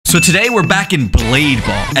So today we're back in Blade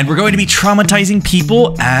Ball, and we're going to be traumatizing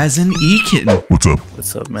people as an E-Kitten. What's up?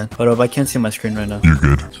 What's up, man? Hold up, I can't see my screen right now. You're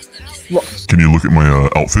good. Can you look at my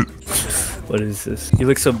outfit? What is this? You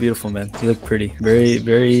look so beautiful, man. You look pretty. Very,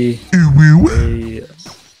 very...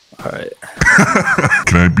 Alright.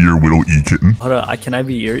 Can I be your little E-Kitten? Hold on, can I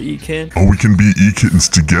be your E-Kitten? Oh, we can be E-Kittens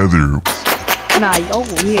together. Nah, you're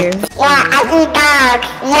weird. Yeah, ugly dog.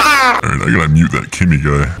 Yeah. Alright, I gotta mute that Kimmy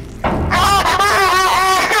guy.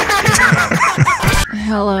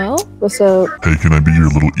 Hello? What's up? Hey, can I be your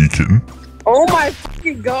little E-Kitten? Oh my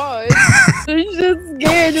fucking god. You just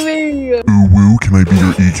scared me. Ooh woo, can I be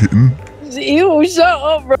your E-Kitten? Ew, shut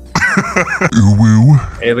up, bro. Ooh woo.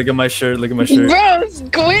 Hey, look at my shirt, look at my shirt. Bro,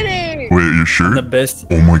 quit it. Wait, your shirt? The best.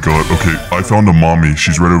 Oh my god, okay, I found a mommy.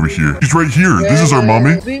 She's right over here. She's right here. This is our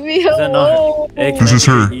mommy. Leave me Is that not alone. her? Hey, This is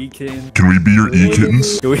her. E-Kitten? Can we be your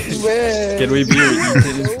E-Kittens? Can we be your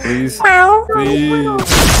E-Kittens, please? Please.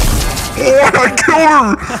 Oh, I killed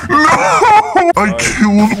her! No! I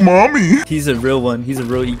killed mommy. He's a real one. He's a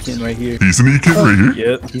real E-Kitten right here. He's an E-Kitten right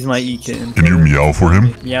here? Yep, he's my E-Kitten. Can you meow for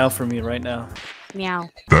him? Meow for me right now. Meow.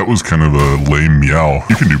 That was kind of a lame meow.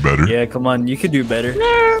 You can do better. Yeah, come on, you could do better.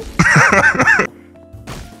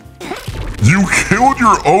 You killed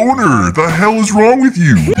your owner! The hell is wrong with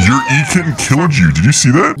you? Your E-Kitten killed you. Did you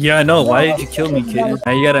see that? Yeah, I know. Why did you kill me, kitten?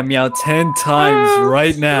 Now you gotta meow 10 times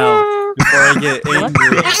right now before I get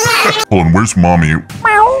angry. Hold on, where's mommy?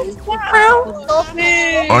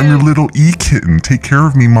 I'm your little E-Kitten. Take care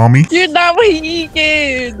of me, mommy. You're not my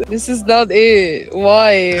E-Kid. This is not it.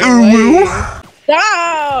 Why? Ooh.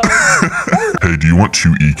 Stop. Hey, do you want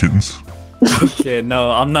 2 E-Kittens? Okay, no,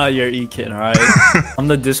 I'm not your E-Kitten, alright? I'm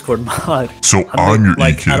the Discord mod. So I'm your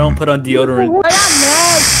E-Kitten. I don't put on deodorant.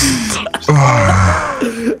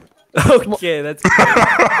 Okay, that's good.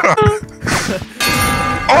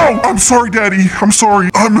 Oh, I'm sorry, Daddy. I'm sorry.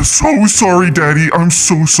 I'm so sorry, Daddy. I'm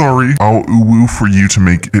so sorry. I'll ooh-woo for you to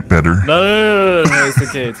make it better. No, it's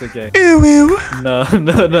okay, it's okay. Ooh-woo. No.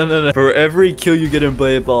 For every kill you get in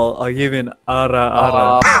Blade Ball, I'll give you an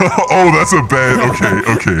ara. Oh, that's a bet.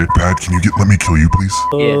 Okay. Bad, can you let me kill you, please?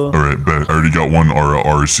 All right, bet. I already got one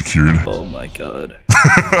R secured. Oh my god.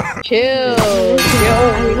 Chill.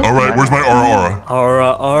 All right, where's my R?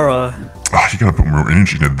 Ara. Ah, you gotta put more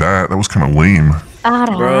energy into that. That was kind of lame.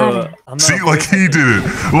 Bro, I'm not See, like he did it.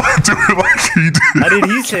 Do it like he did. How did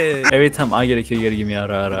he say it? Every time I get a kill, you gotta give me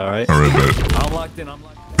ara, alright? Alright, bet. I'm locked in.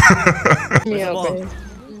 Yeah, okay.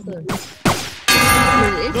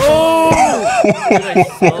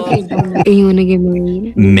 You wanna get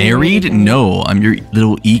married? Married? No, I'm your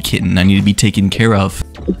little E-Kitten. I need to be taken care of.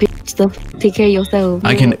 Bitch, stuff. Take care of yourself.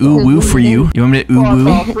 I can ooh-woo for you. You want me to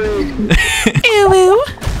ooh-woo? Ooh-woo.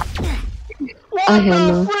 Oh, hell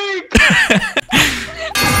no.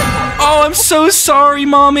 Oh, I'm so sorry,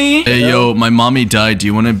 mommy. Hey, yo, my mommy died. Do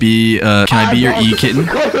you want to be, can I be your E-Kitten?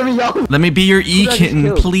 Let me be your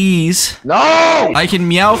E-Kitten, please. No! I can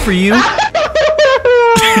meow for you.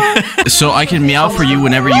 So I can meow for you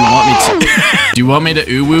whenever you want me to. Do you want me to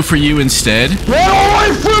ooh-woo for you instead? Get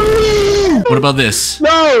away from me! What about this?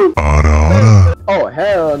 No! Ara. Oh,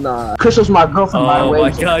 hell nah. Crystal's my girlfriend, by the way. Oh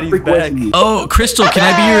my god, he's back. Oh, Crystal, can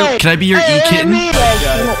I be your E-Kitten?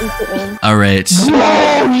 All right.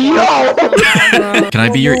 Can I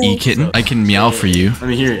be your E-Kitten? I can meow for you. Let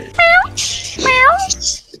me hear it.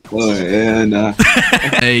 Oh, yeah, nah.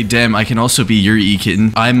 Hey, Dem, I can also be your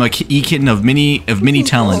E-Kitten. I'm a E-Kitten of many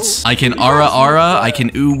talents. I can ara, I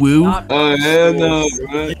can ooh-woo. Oh, hell no,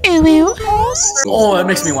 bro. Oh, that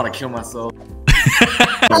makes me want to kill myself.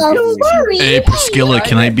 Hey, Priscilla,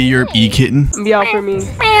 can I be your E-Kitten? Meow for me.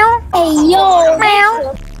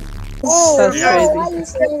 That's crazy.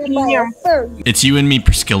 It's you and me,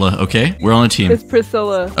 Priscilla, okay? We're on a team. It's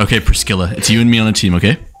Priscilla. Okay, Priscilla, it's you and me on a team,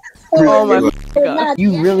 okay? Oh my god.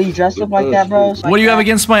 You really dressed up like that, bro? What do you have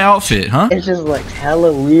against my outfit, huh? It's just like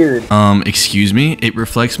hella weird. Excuse me? It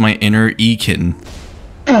reflects my inner E-Kitten.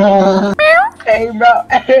 Hey, bro.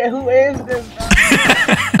 Hey, who is this, bro?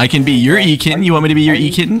 I can be your E-Kitten. You want me to be your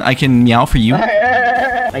E-Kitten? I can meow for you.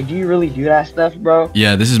 Like, do you really do that stuff, bro?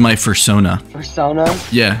 Yeah, this is my fursona. Persona?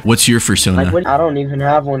 Yeah, what's your fursona? Like, what? I don't even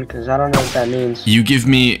have one, because I don't know what that means. You give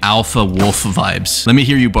me alpha wolf vibes. Let me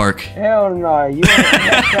hear you bark. Hell no. You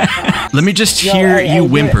Let me just hear you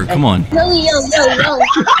whimper. Come on. Go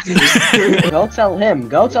tell him.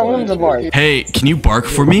 Go tell him to bark. Hey, can you bark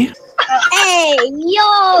for me? Hey,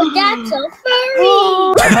 yo, that's a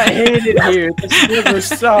furry. I hate it here. This never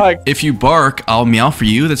sucks. If you bark, I'll meow for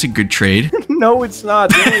you. That's a good trade. No, it's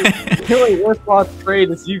not. The only worthwhile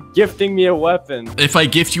trade is you gifting me a weapon. If I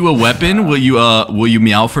gift you a weapon, will you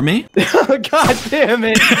meow for me? God damn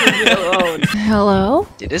it! Leave me alone. Hello?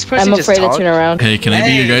 Did this person I'm just afraid to talk? turn around. Hey, can I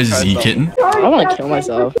be your guys' E-Kitten? I want to kill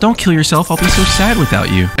myself. Don't kill yourself. I'll be so sad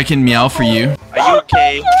without you. I can meow for you. Are you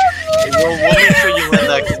okay? We'll make sure you win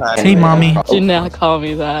next time. Hey, mommy. Do not call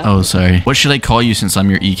me that. Oh, sorry. What should I call you since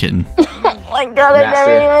I'm your E-Kitten? Oh my god, I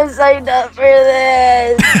never even signed up for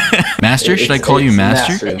this. Master? Should I call you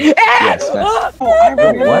Master? Yes, Master.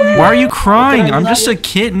 What? Why are you crying? I'm just a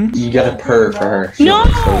kitten. You gotta purr for her. No!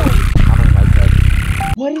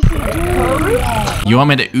 What is he doing? You want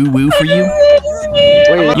me to ooh-woo for you?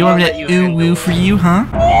 You want me to ooh-woo for you, huh?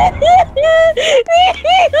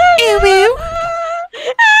 Ooh-woo.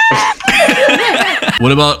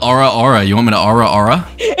 What about aura aura? You want me to aura aura?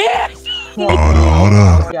 Yeah.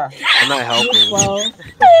 I'm not helping.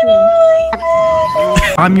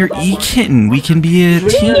 I'm your E-Kitten. We can be a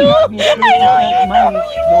team.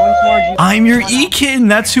 I'm your E-Kitten.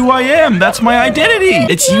 That's who I am. That's my identity.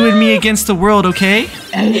 It's you and me against the world, okay?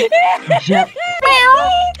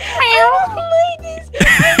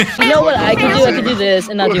 You know what I can do? I can do this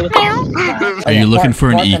and not deal with it. Are you looking for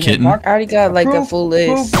an E-Kitten? I already got like a full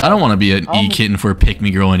list. I don't want to be an E-Kitten for a pick-me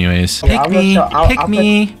girl anyways. Pick me. Pick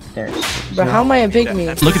me. But how am I a pick-me?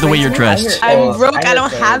 Look at the way you're dressed. I'm broke. I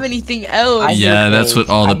don't have anything else. Yeah, that's what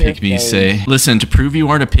all the pick-me's say. Listen, to prove you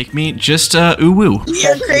aren't a pick-me, just ooh-woo.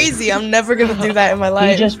 You're crazy. I'm never gonna do that in my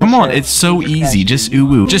life. Come on, it's so easy. Just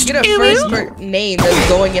ooh-woo. Just Get a first name that's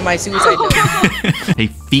going in my suicide note. a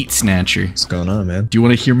feet snatcher. What's going on, man? Do you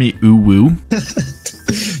want to hear me ooh-woo?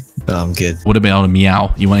 No, I'm good. What about a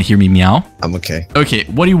meow? You want to hear me meow? I'm okay. Okay,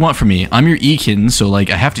 what do you want from me? I'm your E-Kitten, so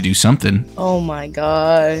like I have to do something. Oh my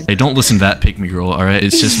god. Hey, don't listen to that pick me girl, alright?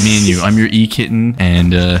 It's just me and you. I'm your E-Kitten,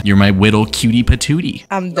 and you're my whittle cutie patootie.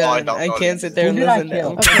 I'm done. I can't sit there and Who did I listen to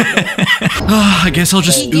kill? him. I guess I'll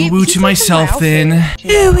just ooh-woo to myself then.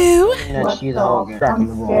 Ooh-woo.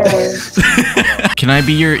 Can I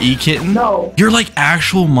be your E-Kitten? No. You're like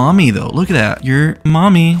actual mommy though. Look at that. You're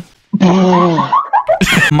mommy.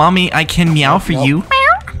 Mommy, I can meow for you.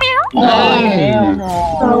 Yep,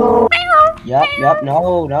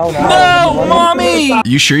 no. No, mommy!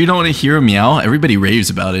 You sure you don't want to hear a meow? Everybody raves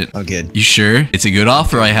about it. I'm good. You sure? It's a good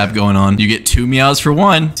offer I have going on. You get 2 meows for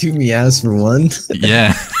 1. 2 meows for 1?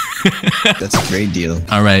 Yeah. That's a great deal.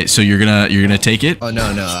 All right, so you're gonna take it? Oh no,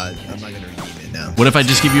 I'm not gonna redeem it now. What if I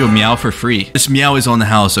just give you a meow for free? This meow is on the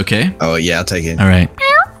house, okay? Oh yeah, I'll take it. All right.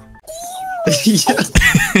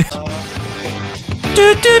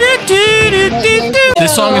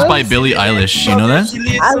 This song is by Billie Eilish. You know that?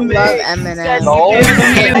 I love Eminem.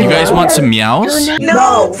 You guys want some meows?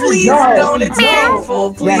 No, please don't. It's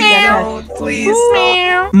painful. Please.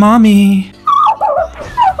 Mommy.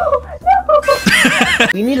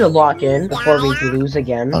 We need to lock in before we lose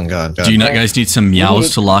again. Oh god. Do you not guys need some meows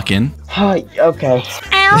to lock in? Okay.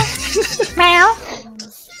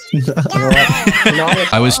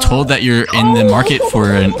 I was told that you're in the market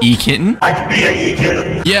for an E-Kitten. I can be an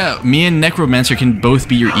E-Kitten. Yeah, me and Necromancer can both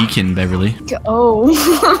be your E-Kitten, Beverly. Oh.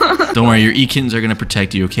 Don't worry, your E-Kittens are gonna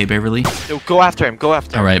protect you, okay, Beverly? Yo, go after him. Go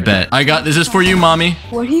after him. All right, bet. I got this. Is for you, mommy.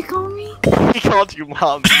 What do you call me? He called you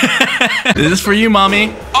mom. This is for you,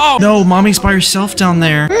 mommy. Oh no, mommy's by herself down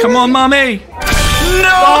there. Come on, mommy.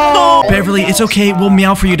 No. Beverly, it's okay. We'll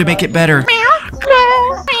meow for you to make it better.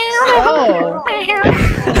 Oh.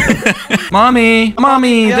 Mommy,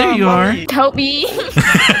 there you are. Help me.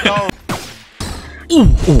 Ooh,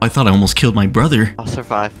 I thought I almost killed my brother. I'll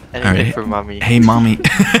survive. All Anything right. for mommy. Hey, mommy.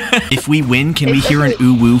 If we win, can we hear an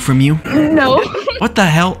ooh-woo from you? No. What the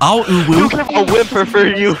hell? I'll ooh-woo. You have a whimper for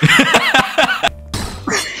you.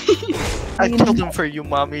 I killed him for you,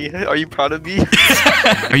 mommy. Are you proud of me?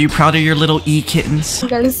 Are you proud of your little E-Kittens? You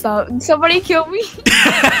gotta stop. Somebody kill me.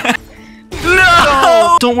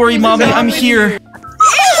 No! Don't worry, mommy. I'm here.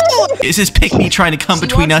 Is this pick-me trying to come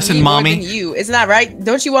between us and mommy? You, isn't that right?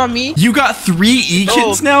 Don't you want me? You got 3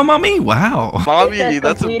 E-Kittens now, mommy? Wow. Mommy,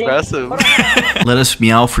 that's impressive. Let us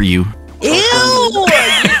meow for you. Ew!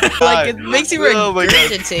 Like, it makes you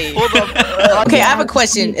regurgitate. Okay, I have a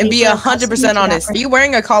question, and be 100% honest. Are you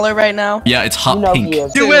wearing a collar right now? Yeah, it's hot pink.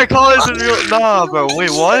 You wear collars in real— Nah, bro.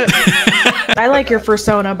 Wait, what? I like your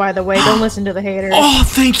persona, by the way. Don't listen to the haters. Oh,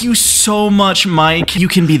 thank you so much, Mike. You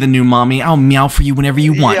can be the new mommy. I'll meow for you whenever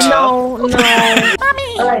you want. Yeah. No.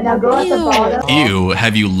 Alright, now go at the bottom. Ew,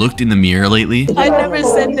 have you looked in the mirror lately? I never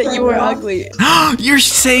said that you were ugly. You're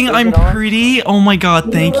saying I'm pretty? Oh my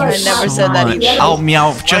god, thank you I never said that much. either. I'll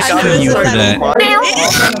meow just for you for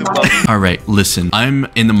that. Alright, listen. I'm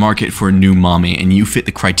in the market for a new mommy, and you fit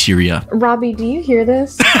the criteria. Robbie, do you hear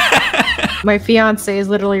this? My fiance is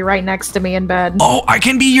literally right next to me in bed. Oh, I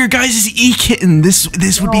can be your guys' E-Kitten. This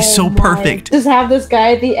would be so perfect. Just have this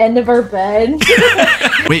guy at the end of our bed.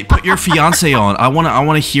 Wait, put your fiance on. I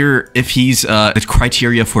wanna hear if he's the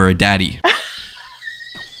criteria for a daddy.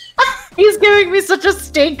 He's giving me such a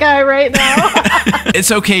stink eye right now.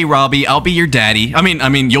 It's okay, Robbie. I'll be your daddy. I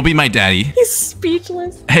mean, you'll be my daddy. He's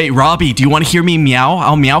speechless. Hey, Robbie, do you want to hear me meow?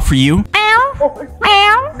 I'll meow for you.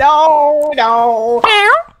 No.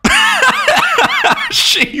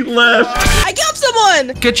 She left. I killed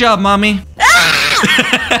someone. Good job, mommy.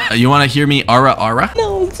 You want to hear me ara ara?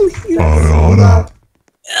 No, please.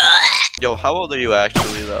 Yo, how old are you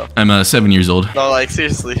actually, though? I'm 7 years old. No, like,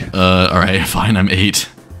 seriously. Alright, fine, I'm 8.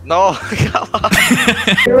 No, come on.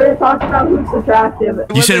 You were talking about who's attractive.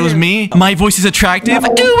 You said it was me? My voice is attractive?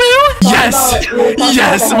 Yes!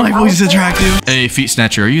 Yes, my voice is attractive. Hey, Feet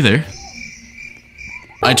Snatcher, are you there?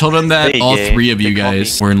 I told him that all three of you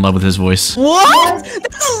guys were in love with his voice. What?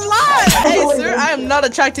 That's a lie. Hey, sir, I am not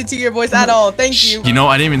attracted to your voice at all. Thank you. You know,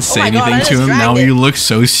 I didn't even say my God, anything to him. Now you look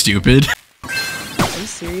so stupid. Are you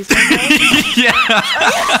serious? Yeah.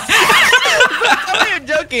 Tell me you're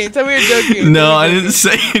joking. Tell me you're joking. No, I didn't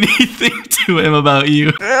say anything to him about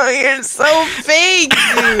you. Oh, you're so fake,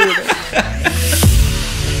 dude.